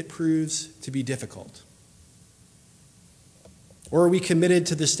 even if it proves to be difficult? Or are we committed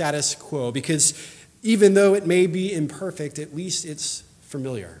to the status quo? Because even though it may be imperfect, at least it's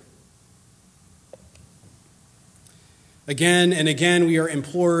familiar. Again and again, we are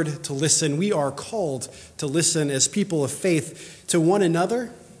implored to listen. We are called to listen as people of faith to one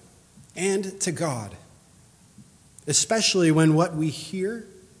another and to God, especially when what we hear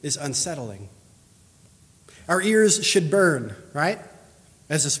is unsettling. Our ears should burn, right?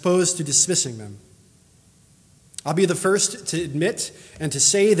 As opposed to dismissing them. I'll be the first to admit and to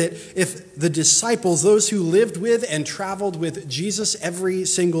say that if the disciples, those who lived with and traveled with Jesus every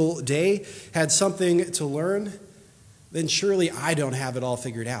single day, had something to learn, then surely I don't have it all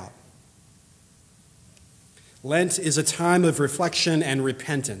figured out. Lent is a time of reflection and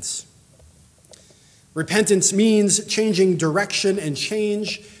repentance. Repentance means changing direction, and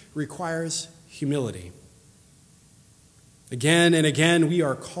change requires humility. Again and again, we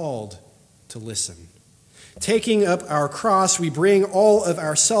are called to listen. Taking up our cross, we bring all of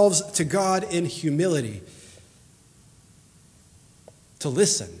ourselves to God in humility. To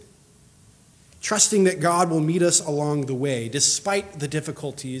listen, trusting that God will meet us along the way, despite the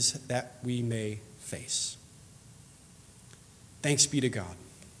difficulties that we may face. Thanks be to God.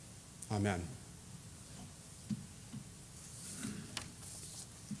 Amen.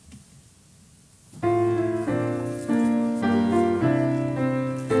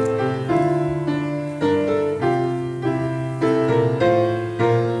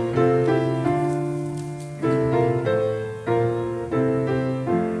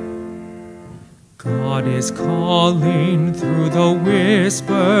 is calling through the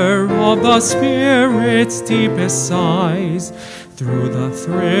whisper of the Spirit's deepest sighs, through the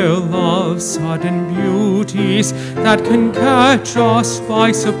thrill of sudden beauties that can catch us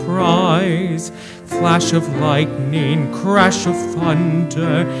by surprise. Flash of lightning, crash of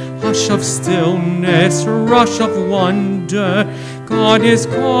thunder, hush of stillness, rush of wonder. God is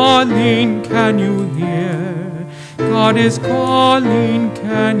calling, can you hear? God is calling,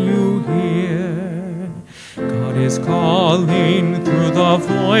 can you hear? God is calling through the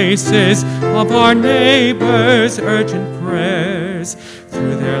voices of our neighbors' urgent prayers,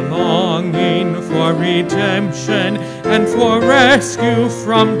 through their longing for redemption and for rescue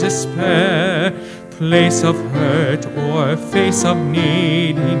from despair. Place of hurt or face of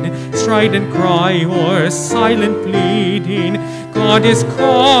needing, strident cry or silent pleading. God is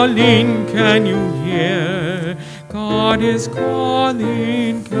calling, can you hear? God is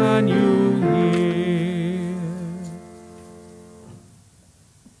calling, can you hear?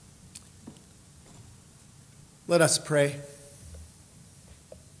 Let us pray.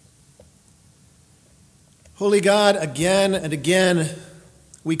 Holy God, again and again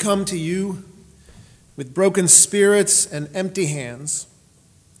we come to you with broken spirits and empty hands,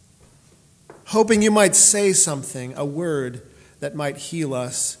 hoping you might say something, a word that might heal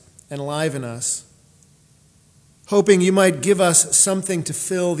us, enliven us, hoping you might give us something to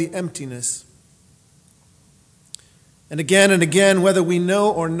fill the emptiness. And again, whether we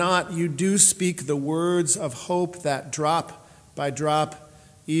know or not, you do speak the words of hope that drop by drop,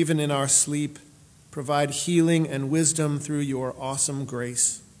 even in our sleep, provide healing and wisdom through your awesome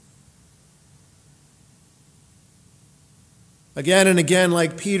grace. Again and again,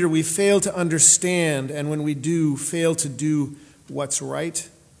 like Peter, we fail to understand, and when we do, fail to do what's right.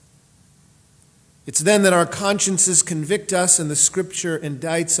 It's then that our consciences convict us and the Scripture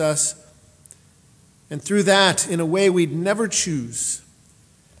indicts us, and through that, in a way we'd never choose,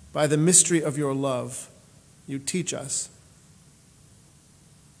 by the mystery of your love, you teach us.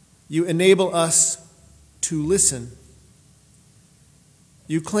 You enable us to listen.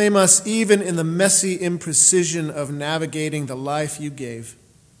 You claim us even in the messy imprecision of navigating the life you gave.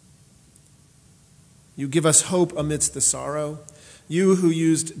 You give us hope amidst the sorrow, you who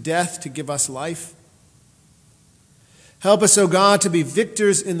used death to give us life. Help us, O God, to be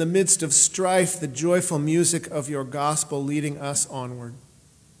victors in the midst of strife, the joyful music of your gospel leading us onward.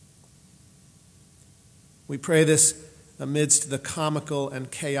 We pray this amidst the comical and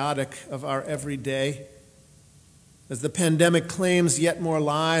chaotic of our everyday, as the pandemic claims yet more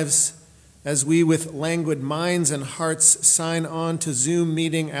lives, as we with languid minds and hearts sign on to Zoom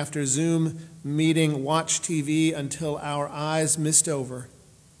meeting after Zoom meeting, watch TV until our eyes mist over.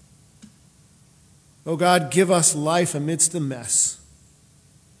 Oh God, give us life amidst the mess.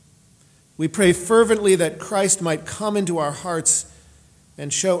 We pray fervently that Christ might come into our hearts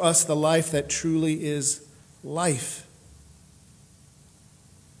and show us the life that truly is life.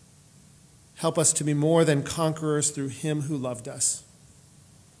 Help us to be more than conquerors through him who loved us.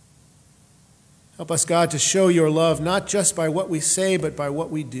 Help us, God, to show your love not just by what we say, but by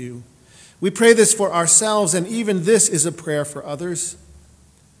what we do. We pray this for ourselves, and even this is a prayer for others.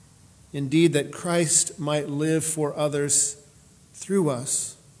 Indeed, that Christ might live for others through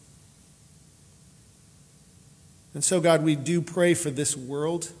us. And so, God, we do pray for this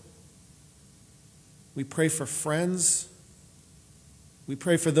world. We pray for friends. We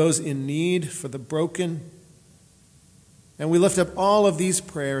pray for those in need, for the broken. And we lift up all of these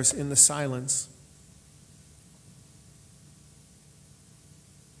prayers in the silence.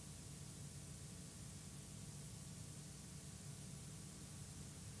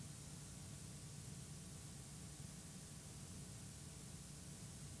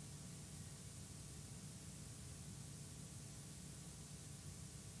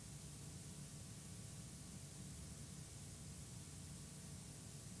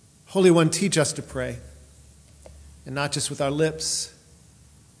 Holy One, teach us to pray, and not just with our lips,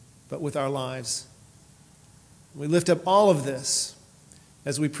 but with our lives. We lift up all of this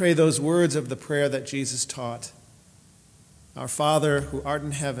as we pray those words of the prayer that Jesus taught. Our Father, who art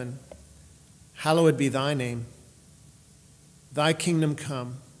in heaven, hallowed be thy name. Thy kingdom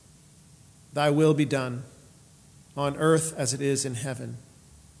come, thy will be done, on earth as it is in heaven.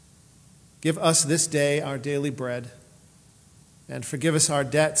 Give us this day our daily bread, and forgive us our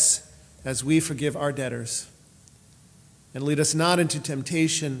debts as we forgive our debtors. And lead us not into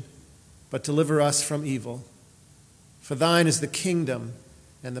temptation, but deliver us from evil. For thine is the kingdom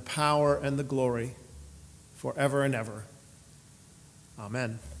and the power and the glory forever and ever.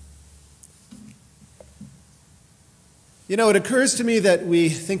 Amen. You know, it occurs to me that we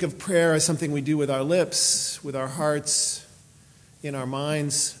think of prayer as something we do with our lips, with our hearts, in our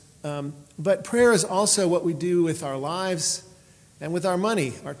minds. But prayer is also what we do with our lives and with our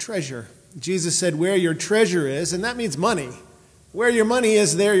money, our treasure. Jesus said, where your treasure is, and that means money. Where your money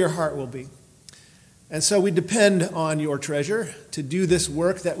is, there your heart will be. And so we depend on your treasure to do this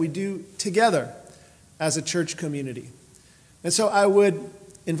work that we do together as a church community. And so I would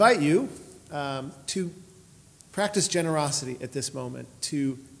invite you to practice generosity at this moment,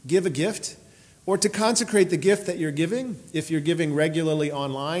 to give a gift or to consecrate the gift that you're giving. If you're giving regularly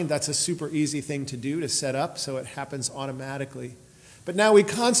online, that's a super easy thing to do, to set up so it happens automatically. But now we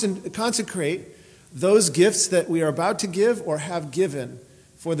consecrate those gifts that we are about to give or have given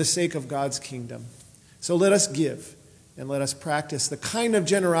for the sake of God's kingdom. So let us give and let us practice the kind of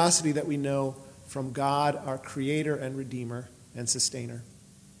generosity that we know from God, our Creator and Redeemer and Sustainer.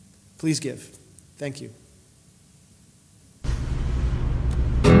 Please give. Thank you.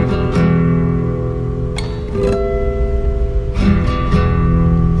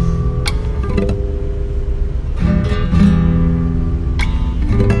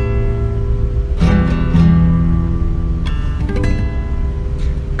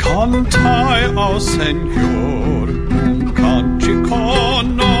 Cantai ao Senhor, cantico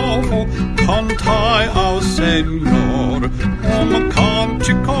novo, cantai ao Senhor,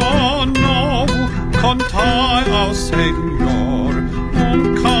 cantico novo, cantai ao Senhor,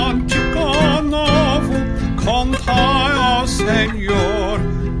 cantico novo, cantai ao Senhor,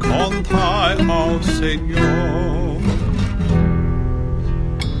 cantai ao Senhor.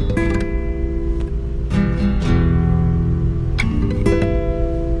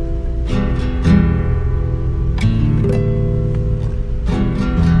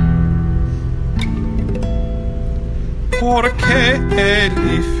 Porque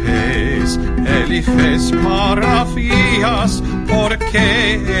Ele fez maravilhas, porque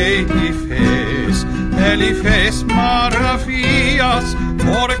Ele fez maravilhas,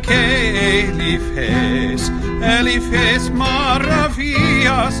 porque Ele fez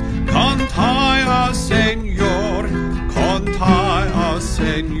maravilhas, cantai ao Senhor, cantai ao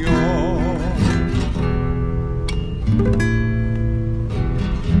Senhor.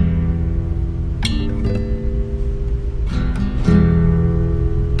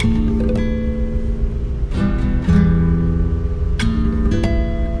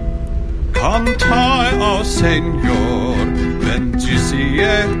 Cantai ao Senhor, bendize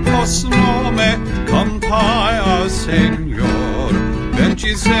o seu nome, cantai ao Senhor,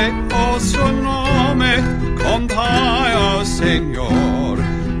 bendize o seu nome, cantai ao Senhor,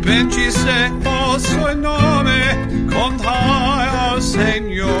 bendize o seu nome, cantai ao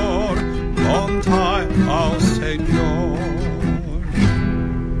Senhor, cantai ao Senhor.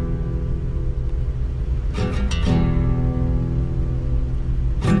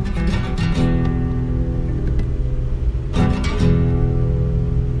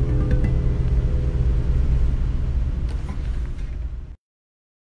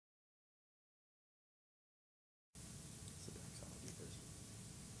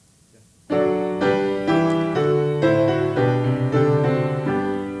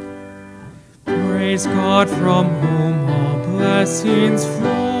 Praise God from whom all blessings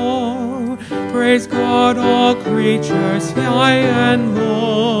flow. Praise God, all creatures high and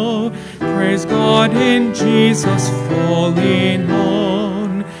low. Praise God in Jesus fully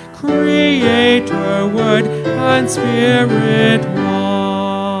known, Creator, Word, and Spirit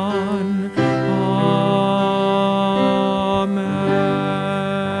one. Amen.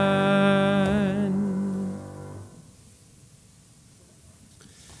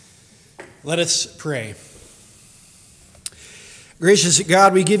 Let us pray. Gracious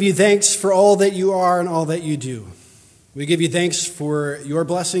God, we give you thanks for all that you are and all that you do. We give you thanks for your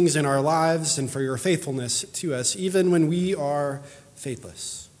blessings in our lives and for your faithfulness to us, even when we are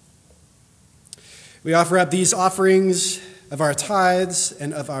faithless. We offer up these offerings of our tithes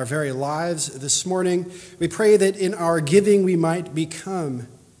and of our very lives this morning. We pray that in our giving we might become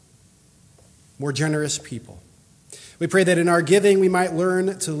more generous people. We pray that in our giving we might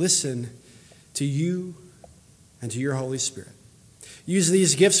learn to listen to you and to your Holy Spirit. Use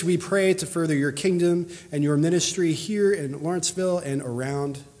these gifts, we pray, to further your kingdom and your ministry here in Lawrenceville and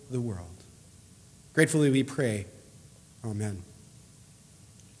around the world. Gratefully we pray. Amen.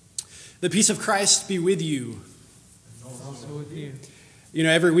 The peace of Christ be with you. Also with you. You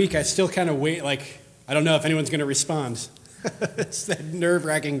know, every week I still kind of wait, like, I don't know if anyone's going to respond. It's that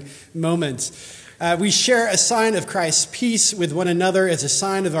nerve-wracking moment. We share a sign of Christ's peace with one another as a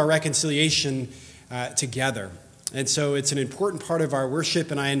sign of our reconciliation together. And so it's an important part of our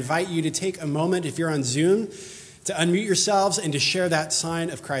worship, and I invite you to take a moment, if you're on Zoom, to unmute yourselves and to share that sign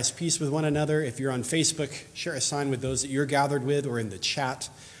of Christ's peace with one another. If you're on Facebook, share a sign with those that you're gathered with, or in the chat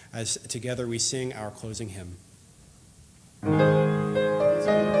as together we sing our closing hymn.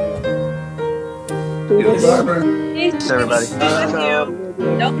 Peace, everybody.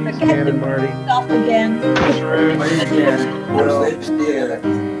 Don't forget to Marty. yourself again.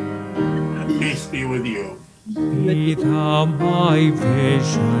 Peace be with you. Be thou my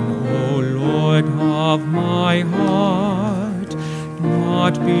vision, O Lord of my heart.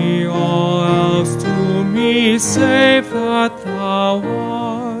 Not be all else to me, save that thou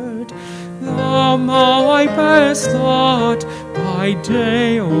art. Thou my best thought, by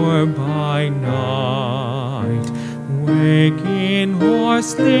day or by night. Waking or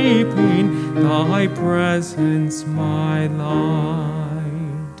sleeping, thy presence my light.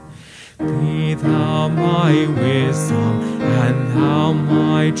 Be thou my wisdom, and thou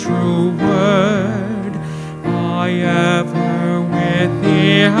my true word. I ever with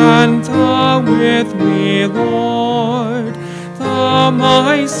thee, and thou with me, Lord. Thou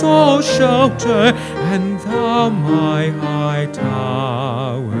my sole shelter, and thou my high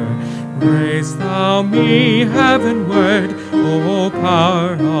tower. Raise thou me heavenward, O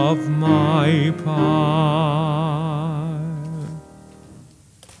power of my power.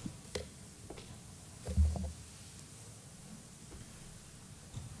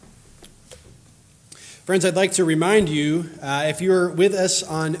 Friends, I'd like to remind you, if you're with us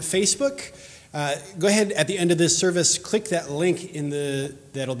on Facebook, go ahead at the end of this service, click that link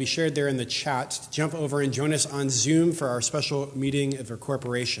that'll be shared there in the chat. Jump over and join us on Zoom for our special meeting of our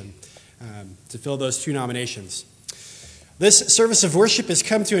corporation to fill those 2 nominations. This service of worship has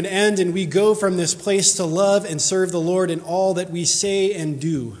come to an end, and we go from this place to love and serve the Lord in all that we say and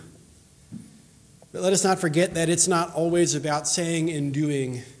do. But let us not forget that it's not always about saying and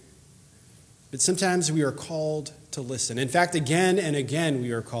doing, but sometimes we are called to listen. In fact, again and again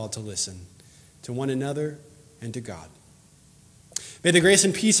we are called to listen to one another and to God. May the grace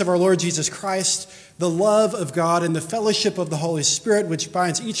and peace of our Lord Jesus Christ, the love of God, and the fellowship of the Holy Spirit, which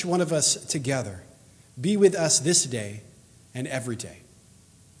binds each one of us together, be with us this day and every day.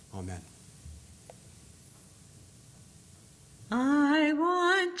 Amen. I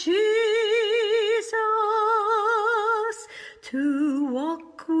want Jesus to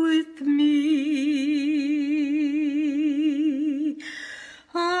walk with me.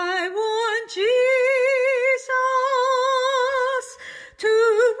 I want Jesus to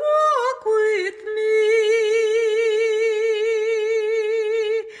walk with me.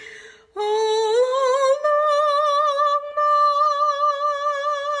 All along my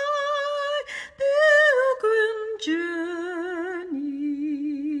pilgrim journey,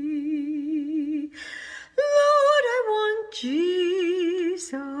 Lord, I want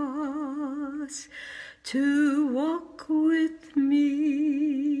Jesus to walk with me.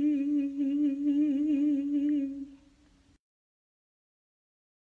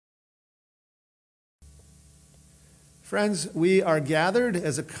 Friends, we are gathered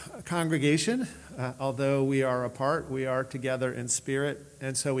as a congregation. Although we are apart, we are together in spirit.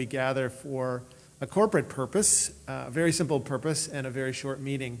 And so we gather for a corporate purpose, a very simple purpose, and a very short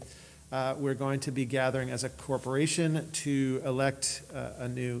meeting. We're going to be gathering as a corporation to elect a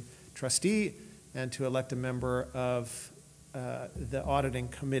new trustee and to elect a member of the auditing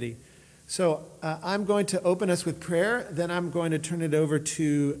committee. So I'm going to open us with prayer, then I'm going to turn it over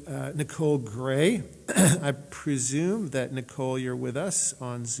to Nicole Gray. I presume that, Nicole, you're with us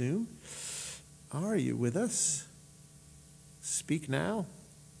on Zoom. Are you with us? Speak now.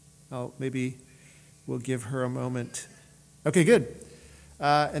 Oh, maybe we'll give her a moment. Okay, good.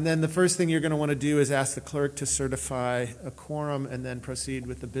 And then the first thing you're going to want to do is ask the clerk to certify a quorum and then proceed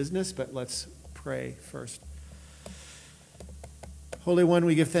with the business, but let's pray first. Holy One,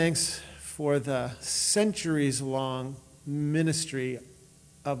 we give thanks for the centuries-long ministry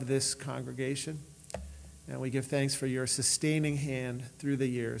of this congregation. And we give thanks for your sustaining hand through the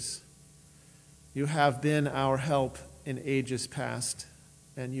years. You have been our help in ages past,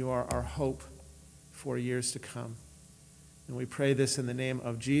 and you are our hope for years to come. And we pray this in the name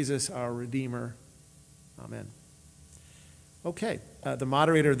of Jesus, our Redeemer. Amen. Okay, the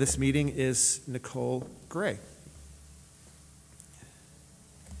moderator of this meeting is Nicole Gray.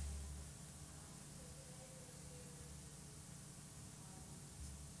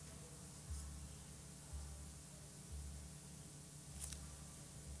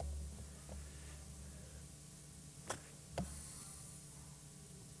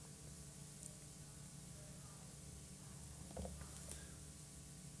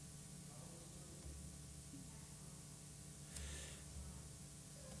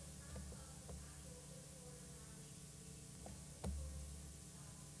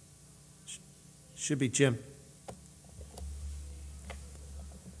 Should be Jim.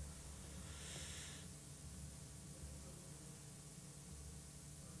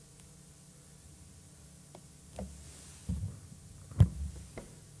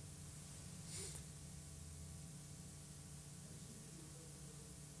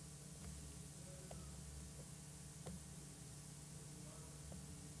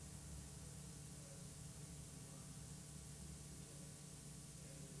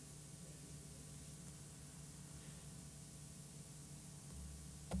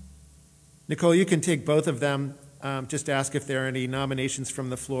 Nicole, you can take both of them. Just ask if there are any nominations from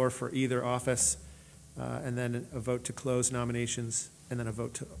the floor for either office, and then a vote to close nominations, and then a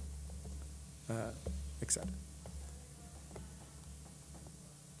vote to accept.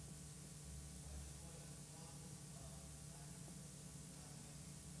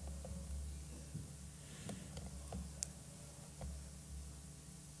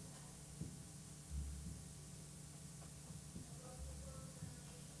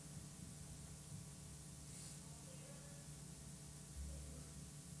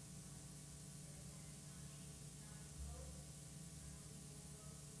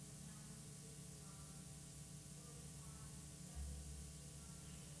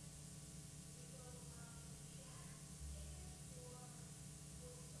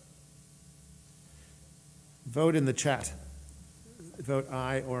 Vote in the chat. Vote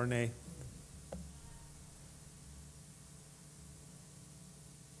aye or nay.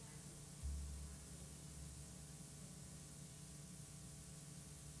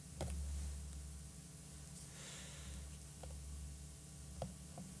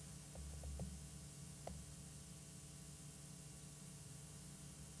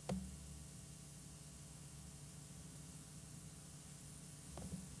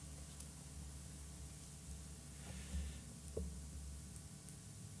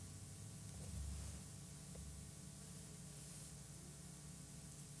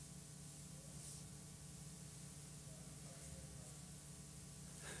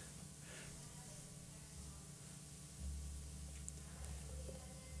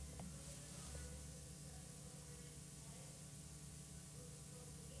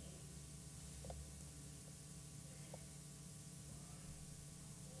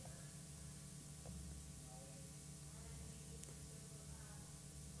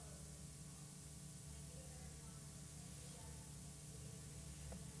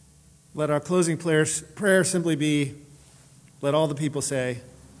 Let our closing prayer simply be, let all the people say,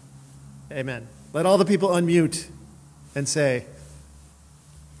 amen. Let all the people unmute and say,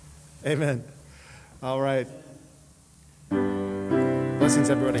 amen. All right. Blessings,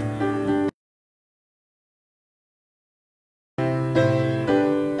 everybody.